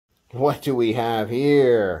What do we have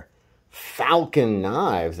here? Falcon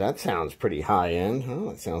Knives. That sounds pretty high-end.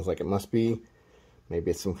 Oh, it sounds like it must be,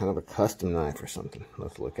 maybe it's some kind of a custom knife or something.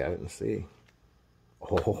 Let's look at it and see.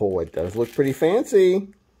 Oh, it does look pretty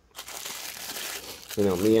fancy. You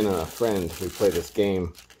know, me and a friend, we play this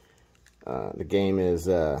game. The game is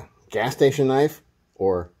gas station knife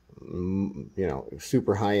or, you know,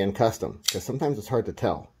 super high-end custom. Because sometimes it's hard to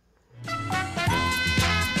tell.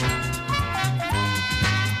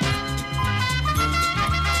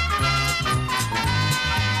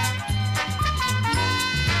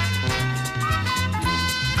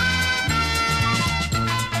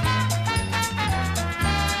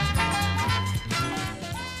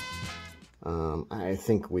 I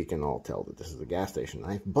think we can all tell that this is a gas station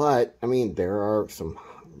knife, but I mean, there are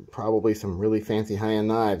probably some really fancy high-end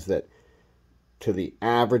knives that to the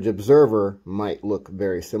average observer might look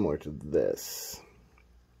very similar to this.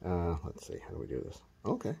 Let's see, how do we do this?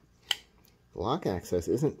 Okay, lock access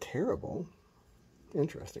isn't terrible.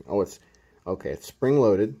 Interesting. Oh, it's okay, it's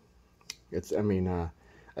spring-loaded. It's, I mean,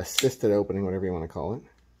 assisted opening, whatever you want to call it.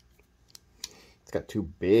 It's got two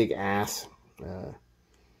big ass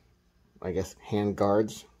I guess hand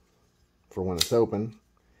guards for when it's open,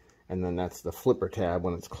 and then that's the flipper tab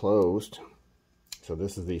when it's closed. So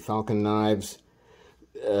this is the Falcon Knives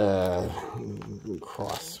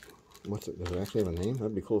cross. What's it? Does it actually have a name?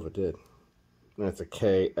 That'd be cool if it did. That's a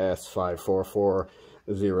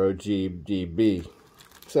KS5440GDB.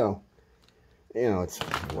 So, you know, it's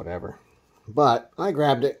whatever. But I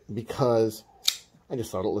grabbed it because I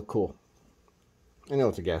just thought it looked cool. I know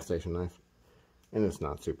it's a gas station knife, and it's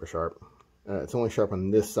not super sharp. It's only sharp on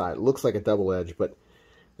this side. It looks like a double edge, but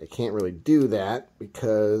they can't really do that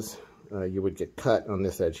because you would get cut on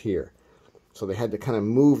this edge here. So they had to kind of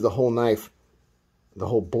move the whole knife. The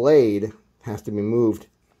whole blade has to be moved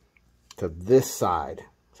to this side.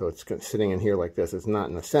 So it's sitting in here like this. It's not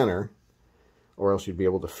in the center, or else you'd be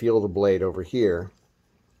able to feel the blade over here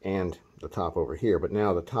and the top over here. But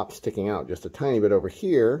now the top's sticking out just a tiny bit over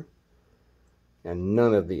here, and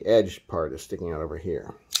none of the edge part is sticking out over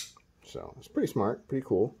here. So it's pretty smart, pretty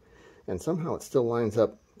cool. And somehow it still lines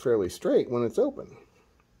up fairly straight when it's open.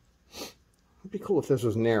 It'd be cool if this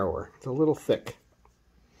was narrower. It's a little thick.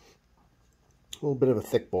 A little bit of a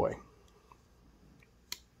thick boy.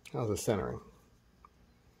 How's the centering?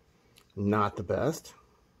 Not the best.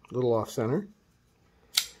 A little off center.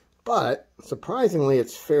 But surprisingly,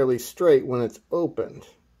 it's fairly straight when it's opened.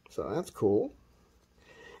 So that's cool.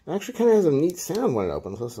 It actually kind of has a neat sound when it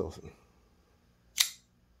opens. Let's listen.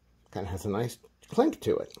 Kind of has a nice clink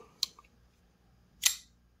to it.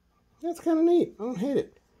 That's kind of neat. I don't hate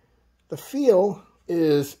it. The feel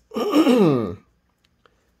is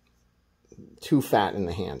too fat in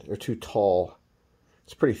the hand, or too tall.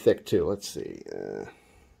 It's pretty thick too. Let's see.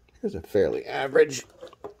 Here's a fairly average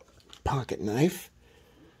pocket knife.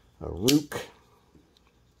 A Rook.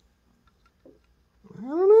 I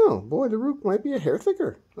don't know. Boy, the Rook might be a hair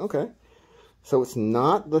thicker. Okay. So it's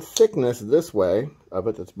not the thickness this way of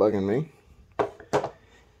it that's bugging me.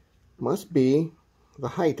 Must be the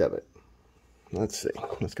height of it. Let's see.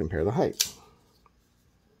 Let's compare the height.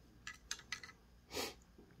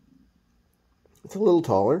 It's a little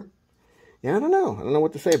taller. Yeah, I don't know. I don't know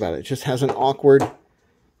what to say about it. It just has an awkward,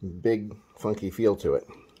 big, funky feel to it.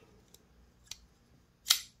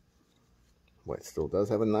 Boy, it still does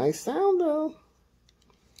have a nice sound, though.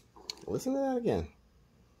 Listen to that again.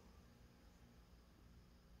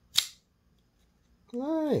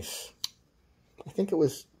 Nice. I think it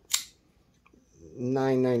was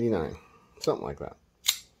 $9.99, something like that.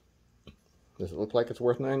 Does it look like it's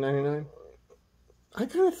worth $9.99? I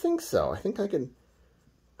kind of think so. I think I could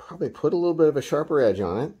probably put a little bit of a sharper edge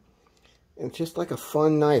on it. And it's just like a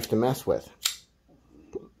fun knife to mess with.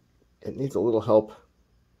 It needs a little help.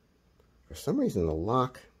 For some reason, the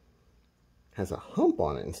lock has a hump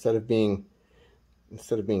on it instead of being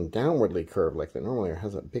downwardly curved like that normally. It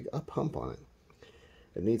has a big up hump on it.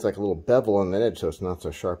 It needs like a little bevel on that edge so it's not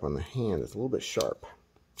so sharp on the hand. It's a little bit sharp.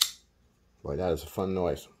 Boy, that is a fun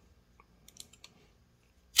noise.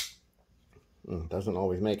 Doesn't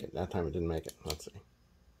always make it. That time it didn't make it. Let's see.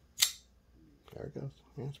 There it goes.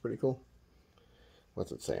 Yeah, it's pretty cool.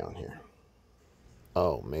 What's it say on here?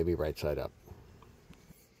 Oh, maybe right side up.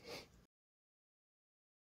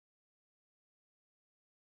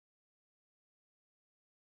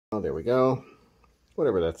 Oh, there we go.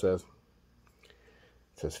 Whatever that says.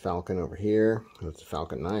 It says Falcon over here. It's a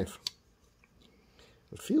Falcon knife.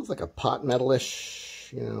 It feels like a pot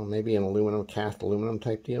metalish, you know, maybe an aluminum, cast aluminum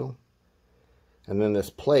type deal. And then this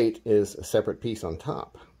plate is a separate piece on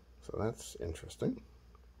top. So that's interesting.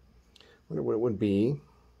 Wonder what it would be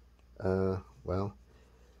Well,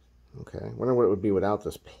 okay. I wonder what it would be without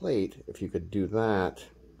this plate. If you could do that,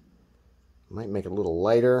 might make it a little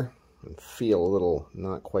lighter and feel a little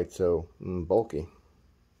not quite so bulky.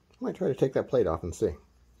 I might try to take that plate off and see.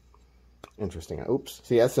 Interesting. Oops.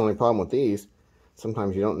 See, that's the only problem with these.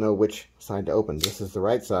 Sometimes you don't know which side to open. This is the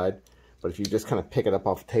right side, but if you just kind of pick it up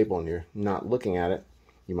off the table and you're not looking at it,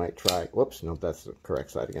 you might try, whoops, no, that's the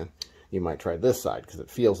correct side again. You might try this side because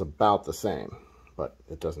it feels about the same, but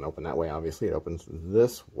it doesn't open that way, obviously. It opens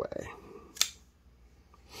this way.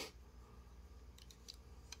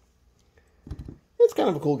 It's kind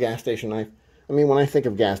of a cool gas station knife. I mean, when I think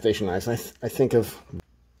of gas station knives, I think of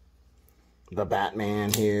the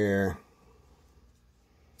Batman here.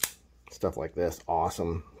 Stuff like this.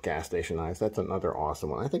 Awesome gas station knives. That's another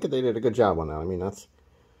awesome one. I think they did a good job on that. I mean, that's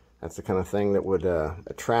the kind of thing that would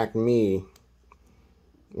attract me,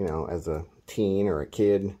 you know, as a teen or a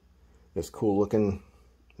kid. This cool looking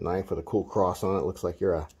knife with a cool cross on it. Looks like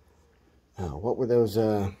you're a, what were those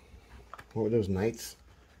knights?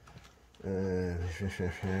 Well,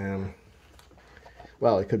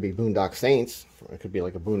 it could be Boondock Saints. It could be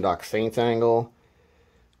like a Boondock Saints angle.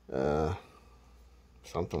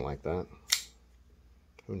 Something like that.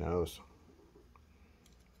 Who knows?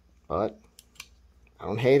 But I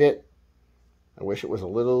don't hate it. I wish it was a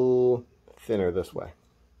little thinner this way.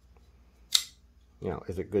 You know,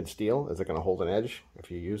 is it good steel? Is it going to hold an edge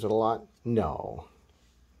if you use it a lot? No.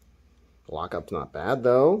 The lockup's not bad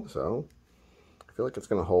though, so I feel like it's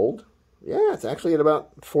going to hold. Yeah, it's actually at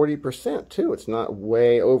about 40% too. It's not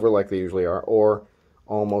way over like they usually are, or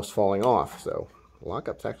almost falling off. So the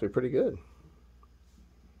lockup's actually pretty good.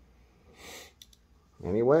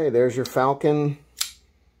 Anyway, there's your Falcon.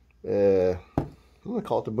 I'm going to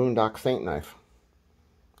call it the Boondock Saint knife.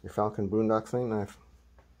 Your Falcon Boondock Saint knife.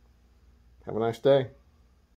 Have a nice day.